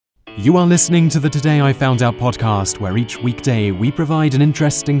You are listening to the Today I Found Out podcast, where each weekday we provide an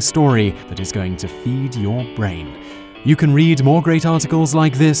interesting story that is going to feed your brain. You can read more great articles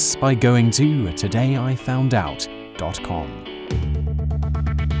like this by going to todayifoundout.com.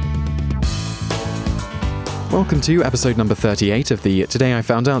 Welcome to episode number 38 of the Today I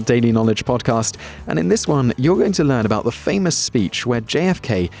Found Out Daily Knowledge podcast, and in this one you're going to learn about the famous speech where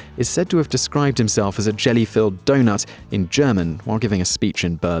JFK is said to have described himself as a jelly-filled donut in German while giving a speech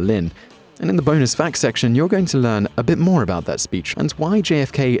in Berlin. And in the bonus facts section you're going to learn a bit more about that speech and why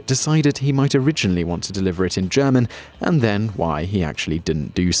JFK decided he might originally want to deliver it in German, and then why he actually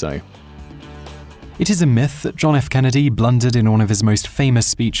didn't do so. It is a myth that John F. Kennedy blundered in one of his most famous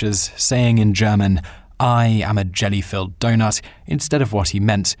speeches, saying in German, "I am a jelly-filled donut," instead of what he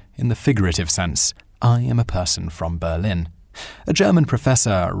meant in the figurative sense, "I am a person from Berlin." A German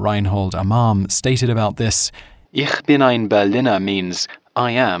professor, Reinhold Ammam, stated about this, "Ich bin ein Berliner" means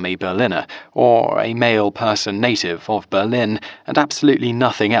 "I am a Berliner," or a male person native of Berlin, and absolutely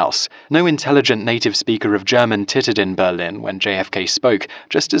nothing else. No intelligent native speaker of German tittered in Berlin when JFK spoke,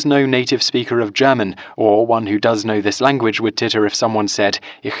 just as no native speaker of German, or one who does know this language, would titter if someone said,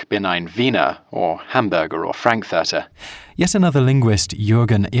 "Ich bin ein Wiener," or Hamburger or Frankfurter. Yet another linguist,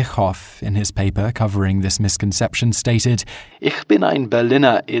 Jürgen Ichhoff, in his paper covering this misconception, stated, "Ich bin ein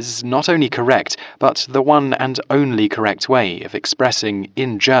Berliner is not only correct, but the one and only correct way of expressing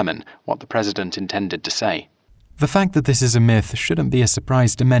in German what the president intended to say." The fact that this is a myth shouldn't be a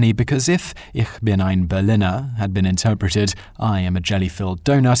surprise to many, because if "Ich bin ein Berliner" had been interpreted "I am a jelly-filled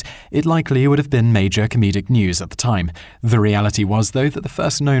donut," it likely would have been major comedic news at the time. The reality was, though, that the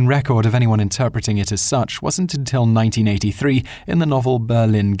first known record of anyone interpreting it as such wasn't until 1983 in the novel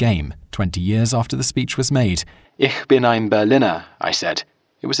Berlin Game, 20 years after the speech was made. "Ich bin ein Berliner," I said.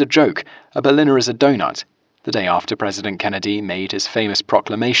 It was a joke. A Berliner is a donut. The day after President Kennedy made his famous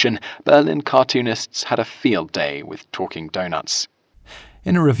proclamation, Berlin cartoonists had a field day with talking donuts.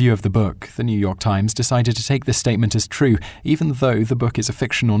 In a review of the book, the New York Times decided to take this statement as true, even though the book is a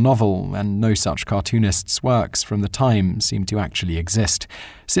fictional novel and no such cartoonist's works from the time seem to actually exist.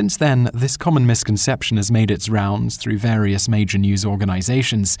 Since then, this common misconception has made its rounds through various major news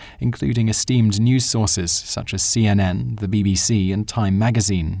organizations, including esteemed news sources such as CNN, the BBC, and Time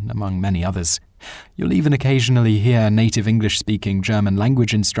magazine, among many others. You'll even occasionally hear native English-speaking German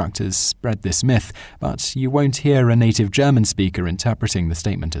language instructors spread this myth, but you won't hear a native German speaker interpreting the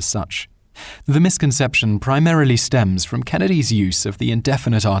statement as such. The misconception primarily stems from Kennedy's use of the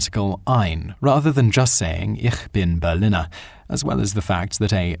indefinite article ein, rather than just saying "Ich bin Berliner," as well as the fact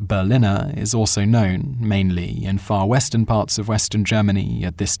that a Berliner is also known, mainly in far western parts of Western Germany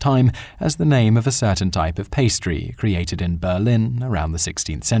at this time, as the name of a certain type of pastry created in Berlin around the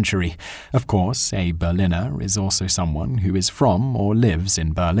 16th century. Of course, a Berliner is also someone who is from or lives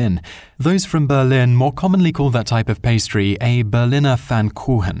in Berlin. Those from Berlin more commonly call that type of pastry a Berliner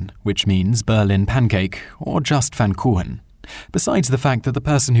Pfannkuchen, which means Berlin pancake, or just Pfannkuchen. Besides the fact that the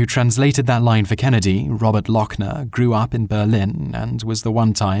person who translated that line for Kennedy, Robert Lochner, grew up in Berlin and was the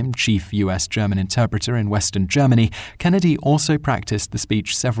one-time chief US-German interpreter in Western Germany, Kennedy also practiced the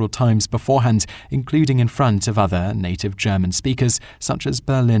speech several times beforehand, including in front of other native German speakers, such as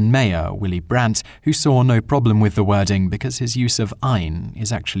Berlin Mayor Willy Brandt, who saw no problem with the wording because his use of ein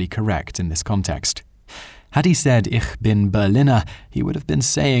is actually correct in this context. Had he said "Ich bin Berliner," he would have been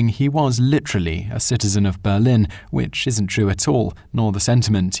saying he was literally a citizen of Berlin, which isn't true at all, nor the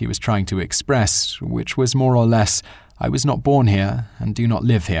sentiment he was trying to express, which was more or less, "I was not born here and do not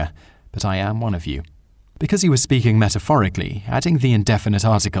live here, but I am one of you." Because he was speaking metaphorically, adding the indefinite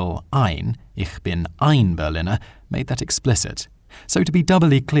article ein, "Ich bin ein Berliner," made that explicit. So to be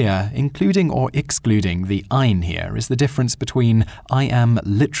doubly clear, including or excluding the ein here is the difference between "I am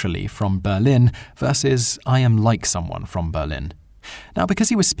literally from Berlin" versus "I am like someone from Berlin." Now, because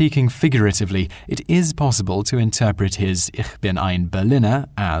he was speaking figuratively, it is possible to interpret his "Ich bin ein Berliner"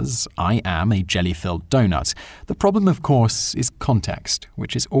 as "I am a jelly-filled donut." The problem, of course, is context,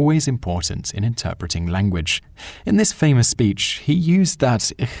 which is always important in interpreting language. In this famous speech, he used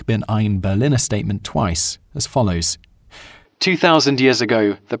that "Ich bin ein Berliner" statement twice, as follows. 2,000 years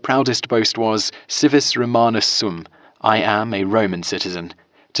ago, the proudest boast was "Civis Romanus sum," I am a Roman citizen.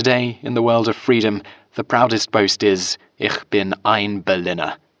 Today, in the world of freedom, the proudest boast is "Ich bin ein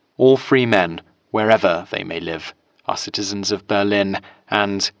Berliner." All free men, wherever they may live, are citizens of Berlin,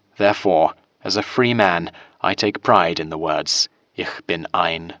 and, therefore, as a free man, I take pride in the words "Ich bin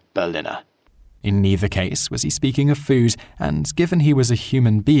ein Berliner." In neither case was he speaking of food, and given he was a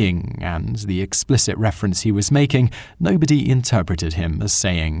human being and the explicit reference he was making, nobody interpreted him as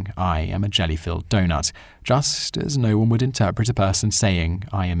saying, "I am a jelly-filled donut," just as no one would interpret a person saying,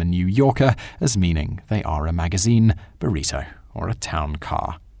 "I am a New Yorker," as meaning they are a magazine, burrito, or a town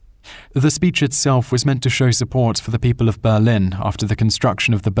car. The speech itself was meant to show support for the people of Berlin after the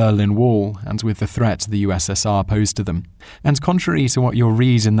construction of the Berlin Wall and with the threat the USSR posed to them. And contrary to what you'll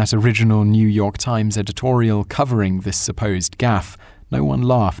read in that original New York Times editorial covering this supposed gaffe, no one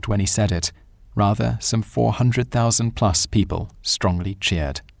laughed when he said it. Rather, some 400,000 plus people strongly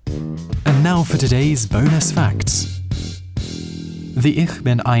cheered. And now for today's bonus facts. The Ich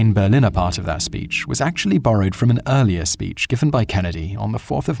bin ein Berliner part of that speech was actually borrowed from an earlier speech given by Kennedy on the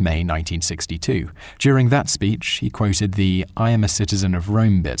 4th of May 1962. During that speech, he quoted the "I am a citizen of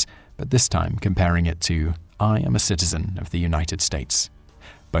Rome" bit, but this time comparing it to "I am a citizen of the United States."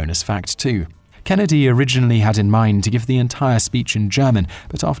 Bonus fact 2. Kennedy originally had in mind to give the entire speech in German,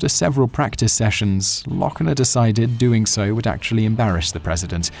 but after several practice sessions, Lochner decided doing so would actually embarrass the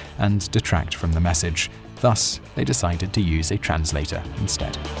president and detract from the message. Thus, they decided to use a translator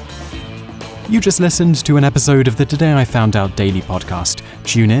instead. You just listened to an episode of the Today I Found Out Daily podcast.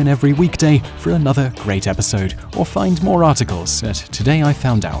 Tune in every weekday for another great episode, or find more articles at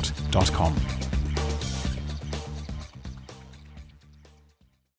todayifoundout.com.